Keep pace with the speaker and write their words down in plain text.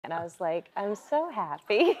and I was like, I'm so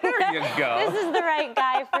happy. There you go. This is the right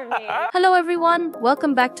guy for me. Hello everyone,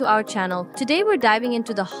 welcome back to our channel. Today we're diving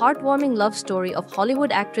into the heartwarming love story of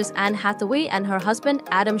Hollywood actress Anne Hathaway and her husband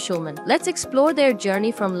Adam Shulman. Let's explore their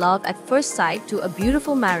journey from love at first sight to a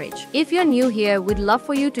beautiful marriage. If you're new here, we'd love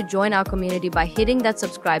for you to join our community by hitting that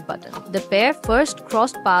subscribe button. The pair first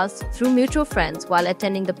crossed paths through mutual friends while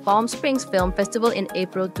attending the Palm Springs Film Festival in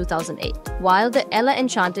April 2008. While the Ella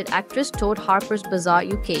Enchanted actress told Harper's Bazaar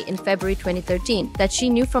UK in February 2013 that she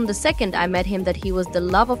knew from the second I met him that he was the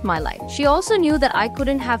love of my life. She also knew that I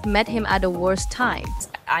couldn't have met him at a worse time.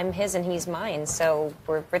 I'm his and he's mine, so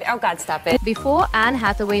we're oh God, stop it. Before Anne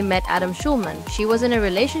Hathaway met Adam Shulman, she was in a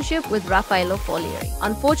relationship with Raffaello Folieri.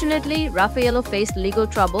 Unfortunately, Raffaello faced legal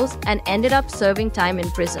troubles and ended up serving time in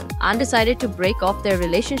prison. Anne decided to break off their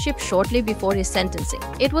relationship shortly before his sentencing.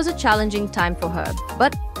 It was a challenging time for her,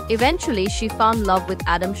 but eventually she found love with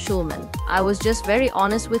Adam Shulman. I was just very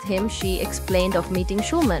honest with him, she explained of meeting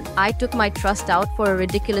Shulman. I took my trust out for a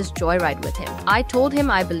ridiculous joyride with him. I told him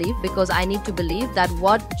I believe because I need to believe that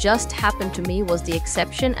what just happened to me was the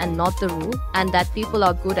exception and not the rule, and that people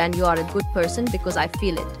are good and you are a good person because I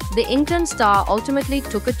feel it. The England star ultimately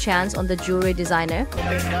took a chance on the jewelry designer.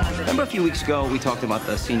 Remember a few weeks ago we talked about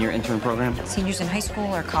the senior intern program? Seniors in high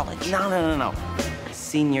school or college? No.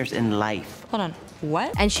 Seniors in life. Hold on.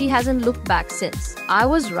 What? And she hasn't looked back since. I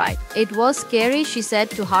was right. It was scary, she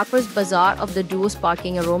said to Harper's Bazaar, of the duo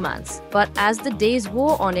sparking a romance. But as the days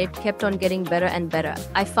wore on, it kept on getting better and better.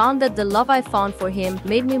 I found that the love I found for him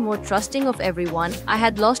made me more trusting of everyone. I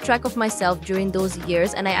had lost track of myself during those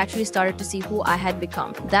years and I actually started to see who I had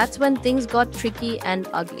become. That's when things got tricky and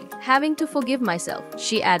ugly. Having to forgive myself,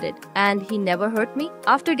 she added. And he never hurt me?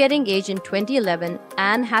 After getting engaged in 2011,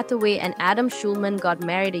 Anne Hathaway and Adam Shulman got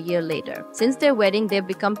married a year later. Since their wedding, they've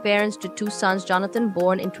become parents to two sons, Jonathan,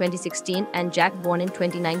 born in 2016, and Jack, born in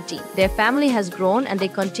 2019. Their family has grown and they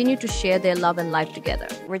continue to share their love and life together.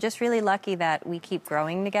 We're just really lucky that we keep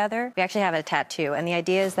growing together. We actually have a tattoo, and the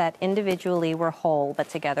idea is that individually we're whole, but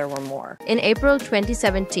together we're more. In April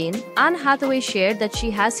 2017, Anne Hathaway shared that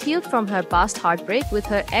she has healed from her past heartbreak with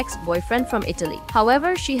her ex-boyfriend from Italy.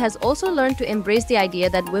 However, she has also learned to embrace the idea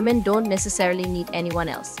that women don't necessarily need anyone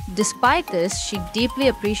else. Despite this, she deeply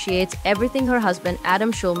appreciates everything her husband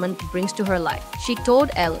Adam Shulman brings to her life. She told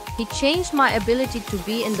Elle, "He changed my ability to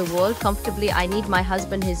be in the world comfortably. I need my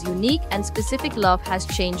husband. His unique and specific love has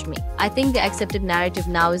changed me." I think the accepted narrative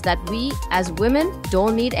now is that we, as women,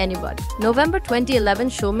 don't need anybody. November 2011,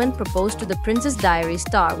 Shulman proposed to the Princess Diaries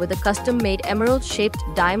star with a custom-made emerald-shaped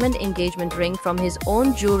diamond engagement ring from his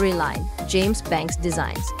own jewelry line, James Banks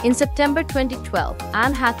Designs. In September 2012,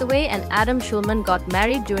 Anne Hathaway and Adam Shulman got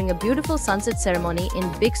married during a beautiful sunset ceremony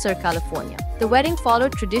in Big Sur, California. The wedding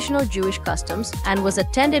followed traditional Jewish customs and was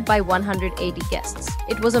attended by 180 guests.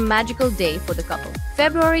 It was a magical day for the couple.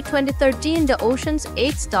 February 2013, the Ocean's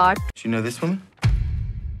 8 star. Do you know this woman?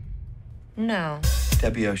 No.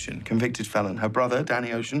 Debbie Ocean, convicted felon. Her brother,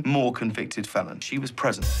 Danny Ocean, more convicted felon. She was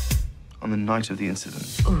present on the night of the incident.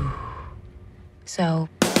 Ooh. So...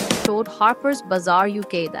 told Harper's Bazaar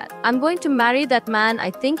UK that, "I'm going to marry that man.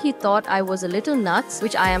 I think he thought I was a little nuts,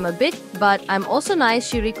 which I am a bit, but I'm also nice,"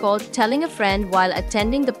 she recalled telling a friend while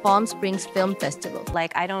attending the Palm Springs Film Festival.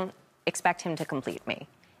 Like, I don't expect him to complete me.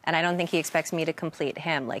 And I don't think he expects me to complete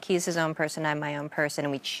him. Like, he's his own person, I'm my own person,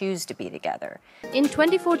 and we choose to be together. In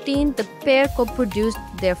 2014, the pair co-produced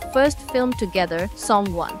their first film together, Song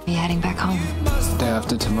 1. Are you heading back home? Day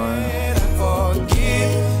after tomorrow.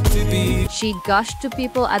 She gushed to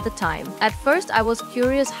people at the time. "At first, I was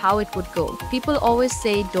curious how it would go. People always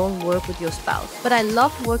say don't work with your spouse. But I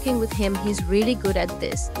loved working with him. He's really good at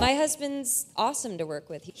this." My husband's awesome to work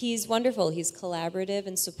with. He's wonderful. He's collaborative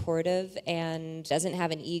and supportive and doesn't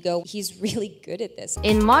have an ego. He's really good at this.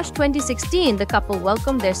 In March 2016, the couple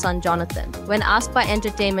welcomed their son Jonathan. When asked by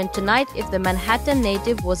Entertainment Tonight if the Manhattan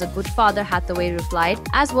native was a good father, Hathaway replied,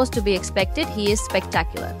 "As was to be expected, he is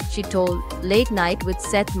spectacular," she told Late Night with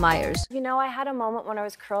Seth Meyers. You know, I had a moment when I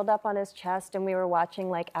was curled up on his chest and we were watching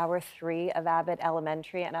like hour 3 of Abbott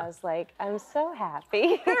Elementary, and I was like, I'm so happy.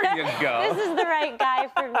 There you go. This is the right guy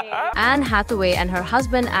for me. Anne Hathaway and her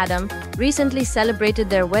husband Adam recently celebrated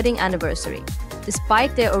their wedding anniversary.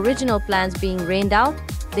 Despite their original plans being rained out,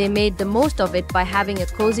 they made the most of it by having a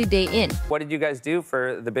cozy day in. What did you guys do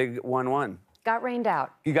for the big 1-1? Got rained out.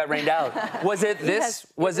 You got rained out. Was it this? Yes,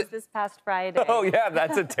 was it this past Friday? Oh yeah,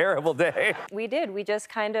 that's a terrible day. We did. We just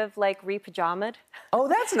kind of like re-pajamaed. Oh,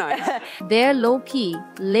 that's nice. Their low-key,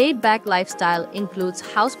 laid-back lifestyle includes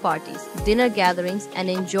house parties, dinner gatherings, and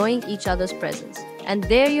enjoying each other's presence. And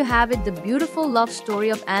there you have it, the beautiful love story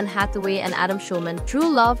of Anne Hathaway and Adam Shulman. True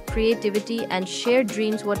love, creativity, and shared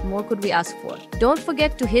dreams, what more could we ask for? Don't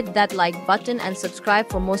forget to hit that like button and subscribe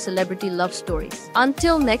for more celebrity love stories.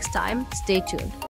 Until next time, stay tuned.